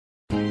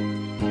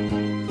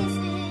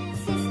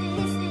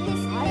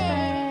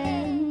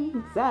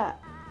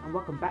up, and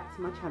welcome back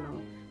to my channel.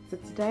 So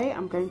today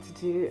I'm going to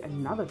do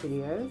another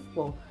video,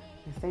 well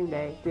the same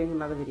day doing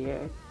another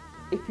video.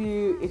 If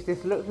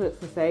this look looks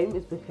the same,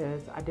 it's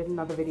because I did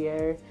another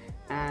video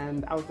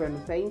and I was wearing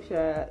the same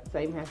shirt,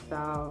 same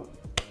hairstyle.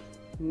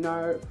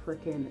 No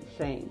freaking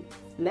shame.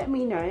 Let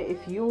me know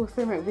if you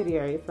also make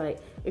videos, like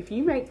if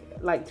you make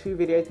like 2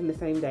 videos in the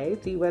same day,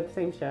 do you wear the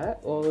same shirt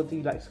or do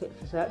you like switch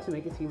the shirt to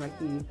make it seem like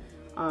you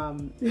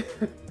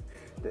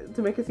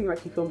to make it seem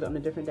like you filmed it on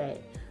a different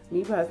day?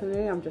 Me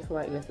personally, I'm just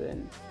like,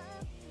 listen,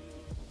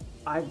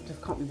 I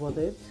just can't be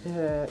bothered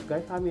to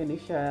go find me a new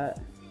shirt,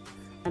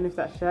 and if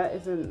that shirt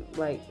isn't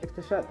like, if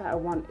the shirt that I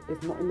want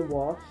is not in the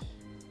wash,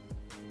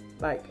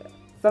 like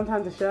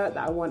sometimes the shirt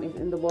that I want is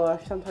in the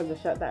wash, sometimes the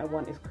shirt that I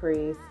want is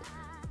creased,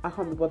 I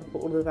can't be bothered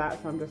for all of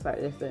that, so I'm just like,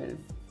 listen,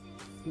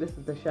 this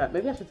is the shirt.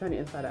 Maybe I should turn it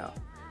inside out,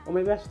 or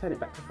maybe I should turn it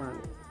back to front.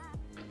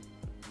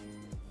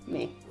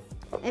 Me.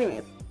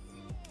 Anyways,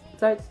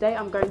 so today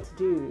I'm going to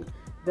do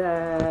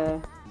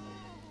the,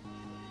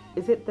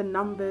 is it the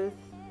numbers?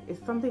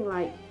 It's something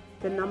like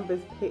the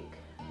numbers pick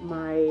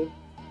my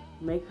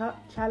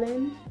makeup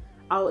challenge.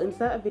 I'll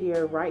insert a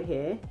video right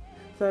here.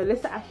 So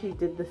Alyssa actually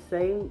did the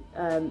same,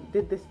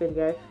 did this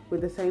video with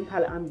the same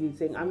palette I'm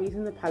using. I'm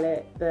using the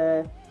palette,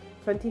 the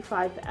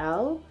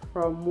 25L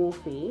from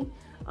MORPHE.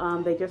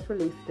 They just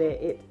released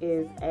it. It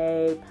is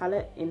a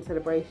palette in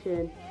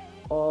celebration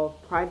of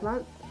Pride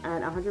Month,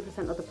 and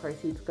 100% of the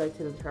proceeds go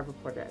to the Trevor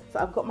Project. So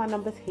I've got my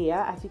numbers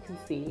here, as you can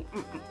see.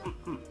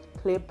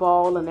 Clear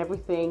bowl and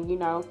everything, you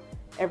know,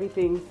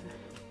 everything's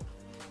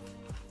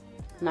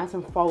nice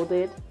and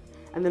folded.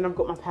 And then I've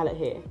got my palette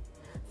here.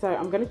 So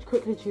I'm going to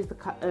quickly choose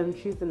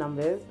the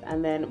numbers,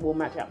 and then we'll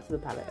match it up to the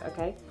palette,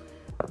 okay?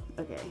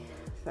 Okay,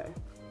 so.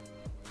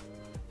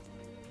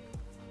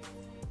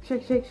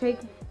 Shake, shake, shake.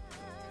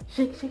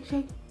 Shake, shake,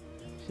 shake.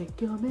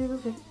 Shake your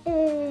milkshake,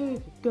 hey.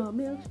 Shake your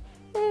milkshake,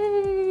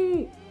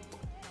 hey.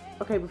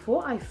 Okay,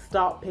 before I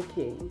start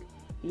picking,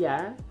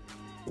 yeah,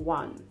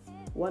 one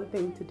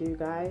thing to do,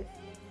 guys.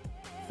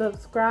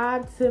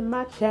 Subscribe to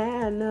my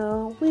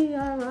channel. We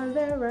are on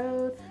the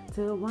road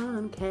to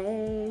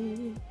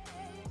 1K.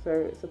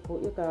 So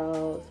support your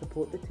girl,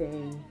 support the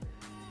team,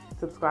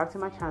 subscribe to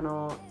my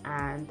channel,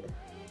 and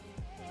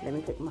let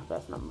me pick my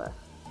first number.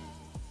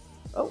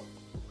 Oh,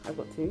 I've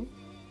got 2.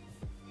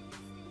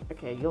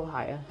 Okay, you're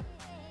higher.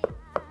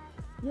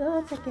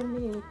 You're taking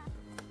me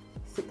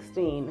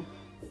 16.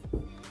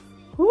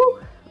 Whew,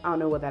 I don't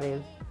know what that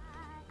is.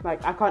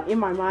 Like, I can't, in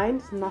my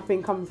mind,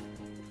 nothing comes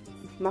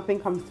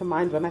to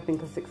mind when I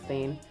think of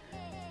 16.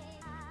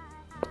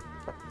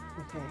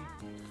 Okay.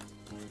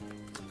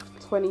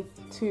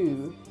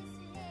 22,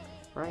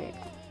 right?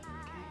 Okay.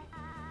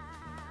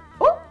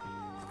 Oh!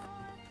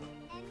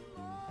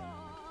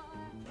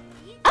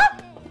 Ah!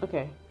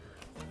 Okay.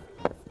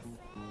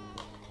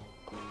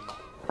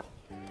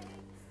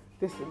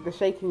 The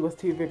shaking was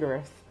too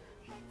vigorous.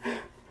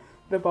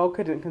 The bowl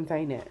couldn't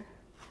contain it.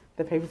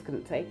 The papers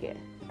couldn't take it.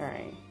 All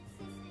right.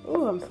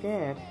 Oh, I'm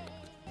scared.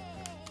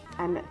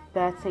 And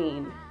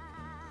 13.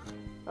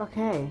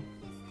 Okay.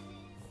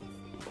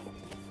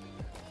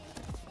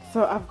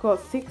 So I've got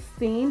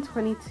 16,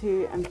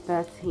 22, and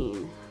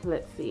 13.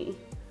 Let's see.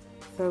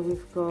 So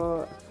we've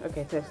got,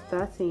 okay, so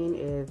 13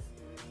 is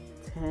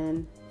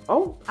 10.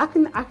 Oh, I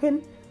can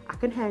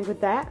hang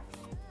with that.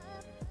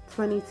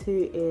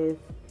 22 is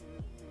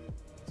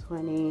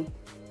 20.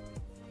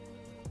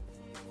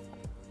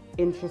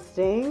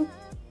 Interesting.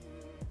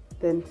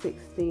 Then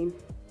 16.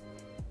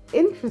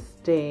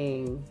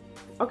 Interesting.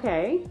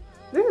 Okay.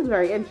 This is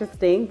very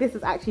interesting. This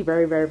is actually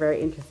very, very,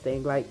 very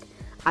interesting. Like,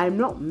 I'm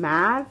not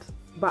mad,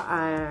 but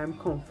I am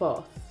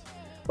confused,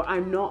 but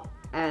I'm not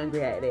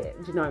angry at it.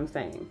 Do you know what I'm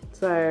saying?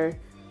 So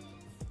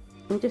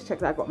let me just check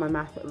that I got my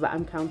math, that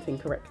I'm counting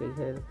correctly,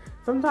 because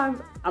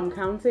sometimes I'm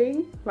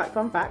counting, like,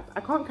 fun fact,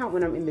 I can't count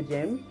when I'm in the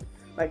gym.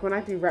 Like, when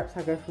I do reps,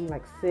 I go from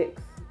like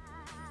 6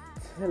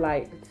 to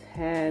like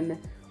 10,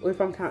 or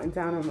if I'm counting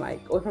down, I'm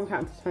like, or if I'm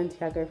counting to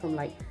 20, I go from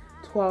like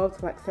 12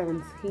 to like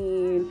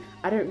 17.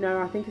 I don't know.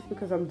 I think it's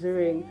because I'm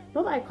doing,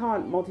 not that I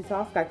can't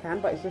multitask, I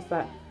can, but it's just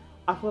that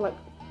I feel like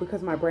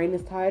because my brain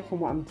is tired from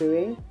what I'm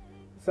doing,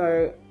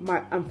 so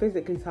I'm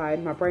physically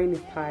tired, my brain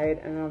is tired,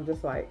 and I'm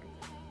just like,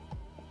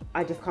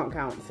 I just can't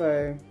count.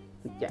 So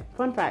yeah,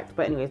 fun fact.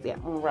 But anyways, yeah.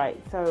 All right,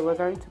 so we're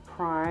going to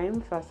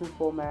prime first and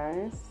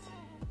foremost.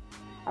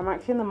 I'm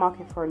actually in the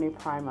market for a new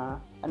primer,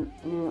 a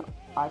new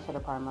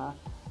eyeshadow primer.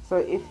 So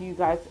if you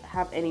guys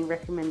have any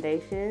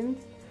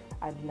recommendations,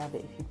 I'd love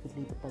it if you could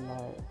leave it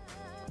below,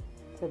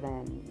 so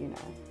then, you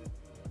know,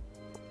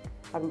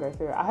 I can go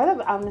through it. I heard of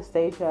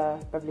Anastasia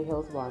Beverly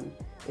Hills one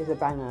is a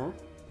banger,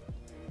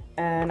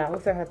 and I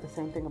also heard the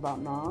same thing about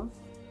NARS.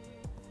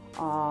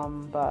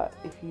 But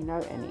if you know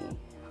any,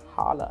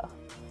 holla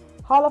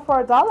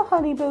for $1,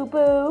 honey boo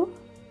boo.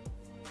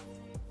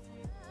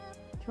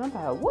 Do you remember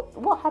her?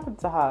 What happened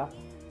to her?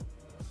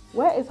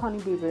 Where is Honey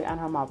Boo Boo and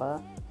her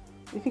mother?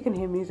 If you can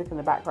hear music in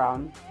the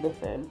background,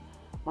 listen.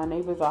 My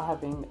neighbors are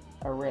having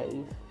a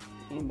rave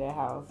in their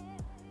house,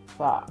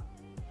 but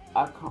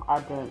I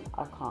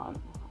can't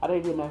I don't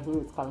even know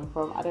who it's coming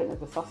from. I don't know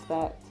the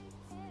suspect,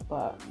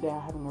 but they're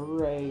having a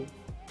rave.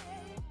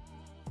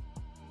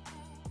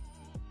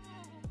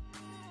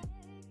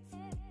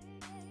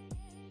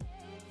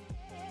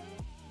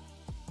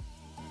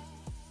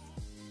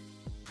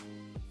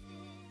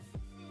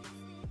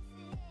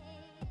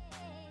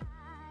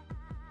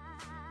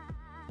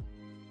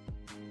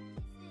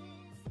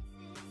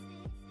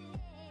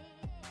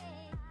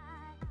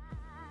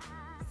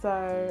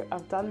 So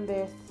I've done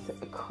this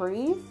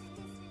crease.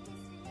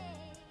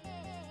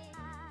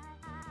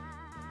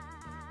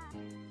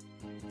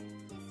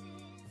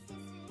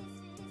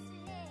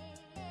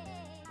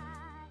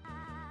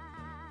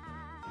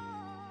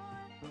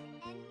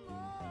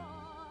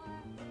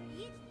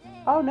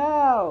 Oh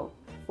no!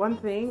 One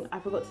thing I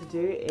forgot to do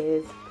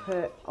is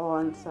put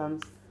on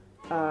some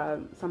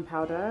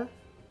powder,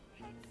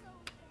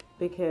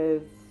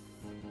 because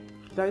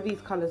though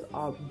these colors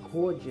are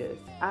gorgeous,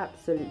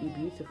 absolutely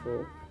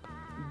beautiful,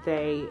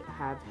 they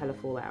have hella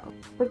fallout.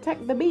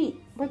 Protect the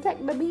beat!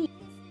 Protect the beat!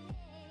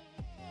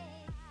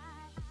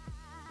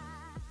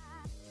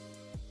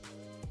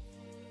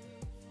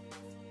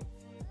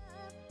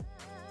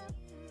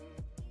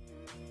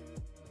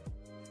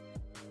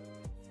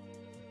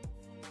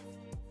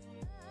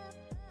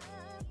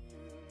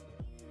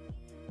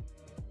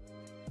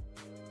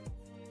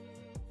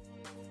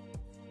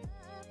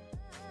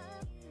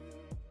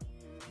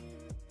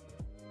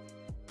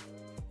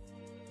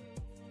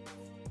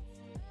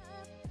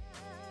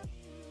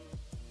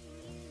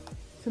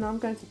 So now I'm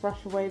going to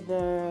brush away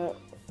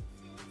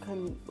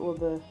all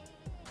the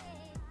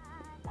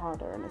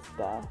powder and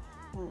stuff.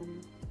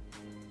 And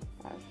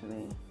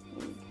actually,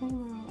 it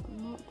came out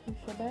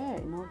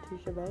not too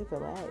shabby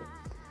away.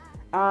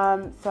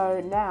 So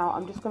now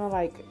I'm just gonna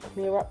like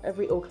clean up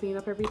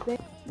everything.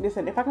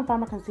 Listen, if I can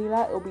find my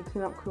concealer, it'll be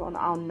clean up crew on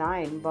aisle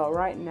 9. But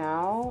right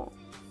now,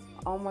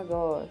 oh my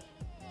gosh,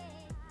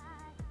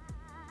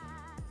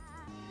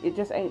 it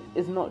just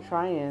is not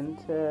trying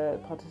to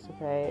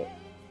participate,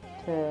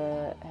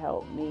 to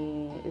help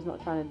me. It's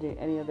not trying to do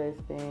any of those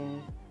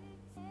things.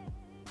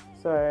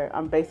 So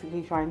I'm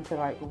basically trying to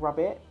like rub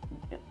it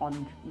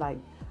on like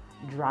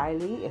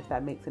dryly, if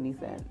that makes any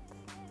sense.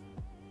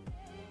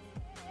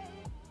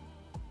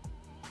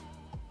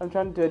 I'm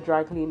trying to do a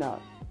dry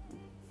cleanup.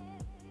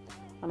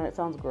 I know it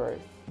sounds gross.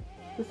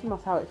 This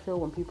is how it feel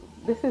when people.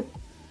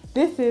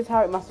 This is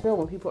how it must feel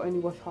when people only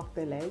wash half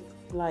their legs.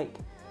 Like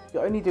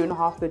you're only doing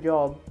half the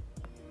job.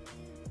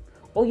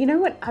 Or you know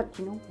what?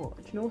 Do you know what?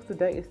 Do you know what's the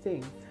dirtiest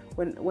thing?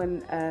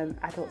 When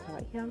adults are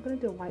like, yeah, I'm gonna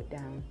do a wipe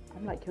down.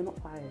 I'm like, you're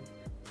not fired.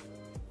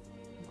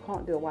 You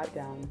can't do a wipe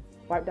down.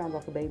 Wipe down's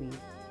like a baby.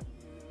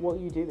 What are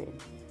you doing?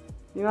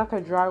 You know, like a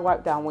dry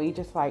wipe down where you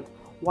just like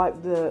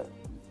wipe the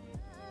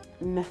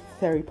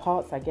necessary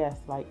parts, I guess.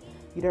 Like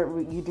you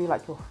do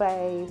like your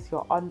face,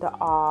 your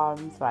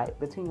underarms, like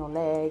between your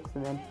legs,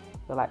 and then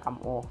you're like, I'm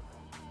off.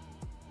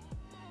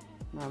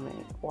 You know what I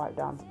mean? Wipe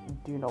downs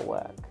do not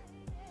work.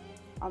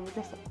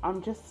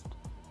 I'm just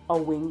a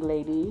wing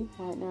lady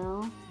right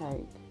now.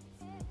 Like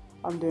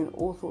I'm doing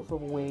all sorts of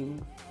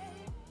wings,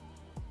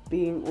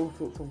 being all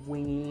sorts of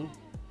winging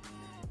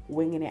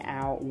it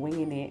out,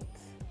 winging it.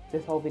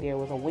 This whole video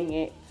was a wing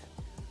it.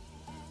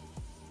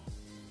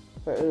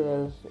 But it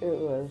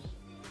was.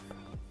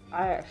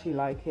 I actually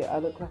like it. I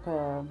look like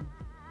a,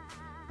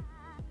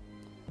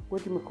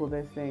 what do you call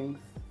those things?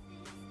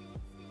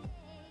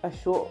 A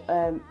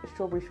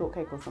strawberry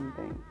shortcake or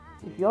something.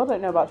 If y'all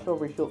don't know about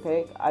strawberry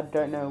shortcake, I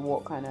don't know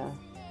what kind of,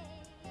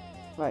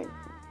 like,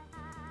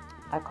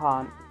 I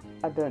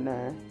don't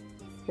know.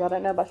 If y'all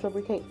don't know about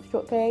strawberry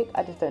shortcake,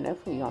 I just don't know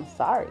for you. I'm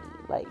sorry.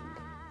 Like,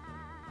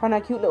 from our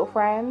cute little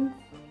friends,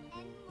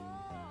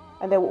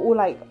 and they were all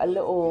like they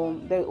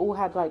all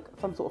had like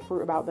some sort of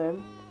fruit about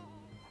them.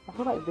 I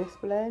feel like this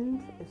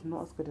blend is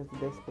not as good as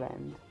this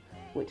blend,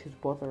 which is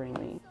bothering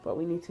me. But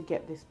we need to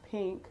get this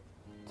pink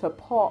to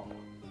pop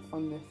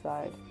on this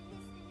side.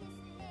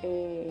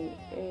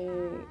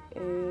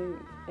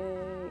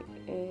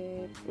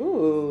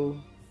 Ooh.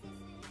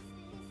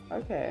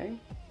 Okay.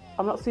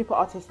 I'm not super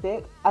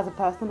artistic. As a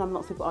person, I'm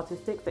not super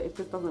artistic, so if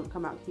this doesn't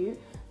come out cute,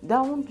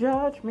 don't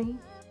judge me.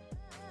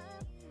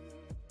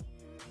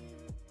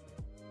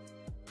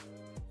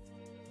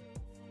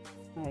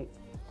 Like,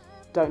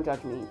 don't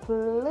judge me,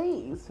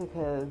 please,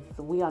 because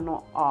we are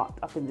not art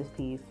up in this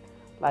piece.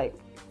 Like,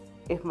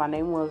 if my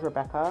name was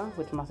Rebecca,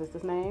 which is my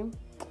sister's name,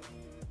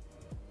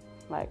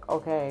 like,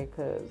 okay,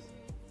 because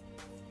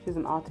she's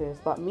an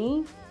artist. But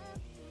me,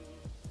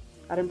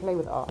 I don't play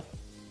with art.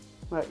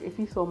 Like, if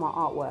you saw my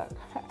artwork,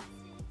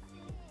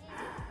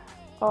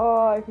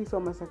 oh, if you saw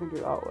my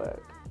secondary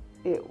artwork,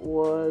 it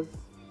was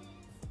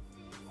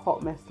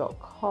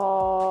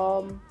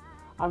hotmess.com.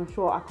 I'm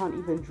sure I can't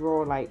even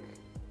draw, like,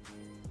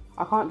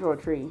 I can't draw a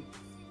tree.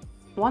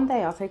 One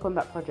day I'll take on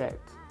that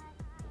project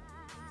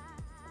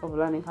of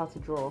learning how to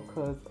draw,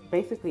 because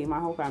basically my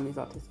whole family's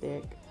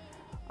artistic.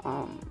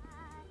 I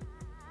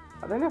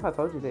don't know if I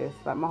told you this,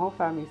 like my whole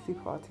family is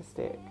super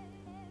artistic,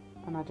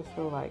 and I just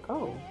feel like,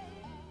 oh,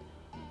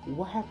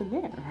 what happened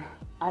there?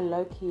 I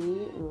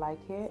low-key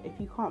like it. If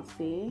you can't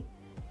see,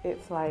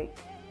 it's like,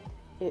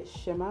 it's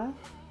shimmer.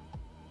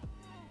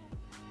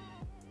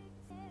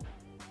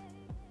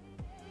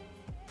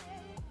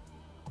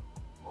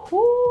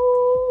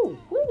 Whoo,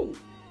 wait.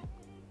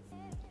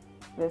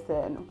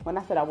 Listen, when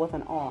I said I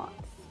wasn't arts,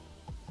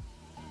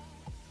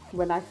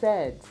 when I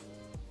said,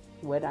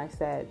 I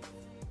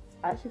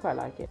actually quite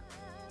like it.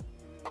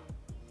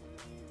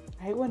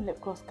 I hate when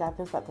lip gloss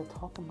gathers at the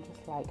top. I'm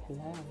just like,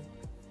 hello.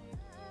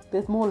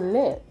 There's more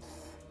lips.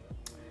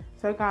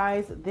 So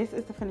guys, this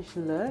is the finished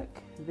look.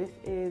 This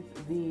is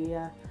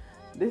the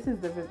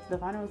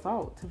final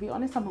result. To be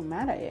honest, I'm not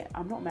mad at it.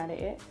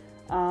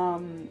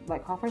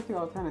 Like halfway through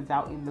I was kind of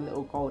doubting the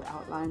little gold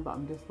outline, but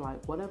I'm just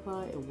like,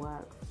 whatever, it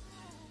works.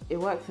 It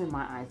works in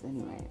my eyes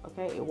anyway,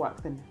 okay? It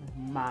works in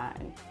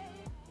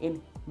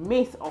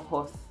mes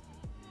ojos,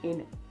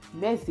 in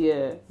mes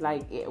yeux,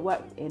 like it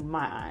works in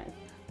my eyes.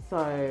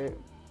 So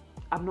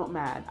I'm not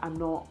mad. I'm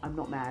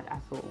not mad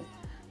at all.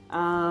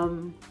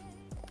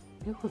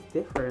 It was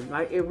different.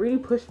 Like, it really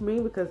pushed me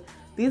because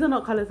these are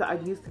not colors that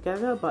I've used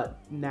together, but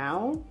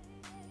now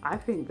I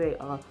think they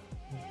are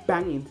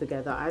banging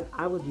together.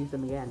 I would use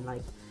them again,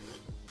 like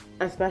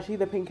especially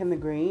the pink and the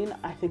green.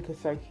 I think is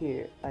so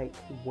cute. Like,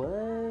 what?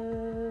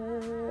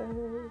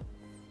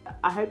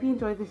 I hope you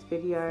enjoyed this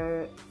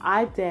video.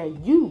 I dare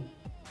you,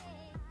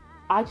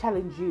 I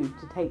challenge you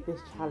to take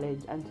this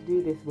challenge and to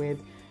do this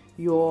with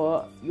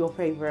your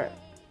favorite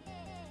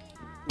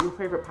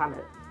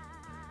palette,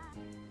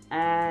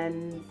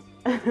 and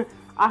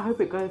I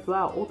hope it goes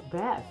well. All the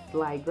best.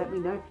 Like, let me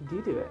know if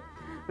you do it.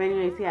 But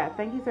anyways, yeah,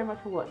 thank you so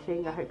much for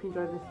watching. I hope you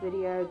enjoyed this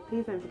video.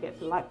 Please don't forget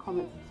to like,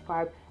 comment,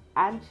 subscribe,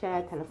 and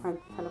share. Tell a friend,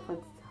 tell a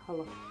friend,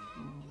 tell a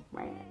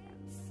friend.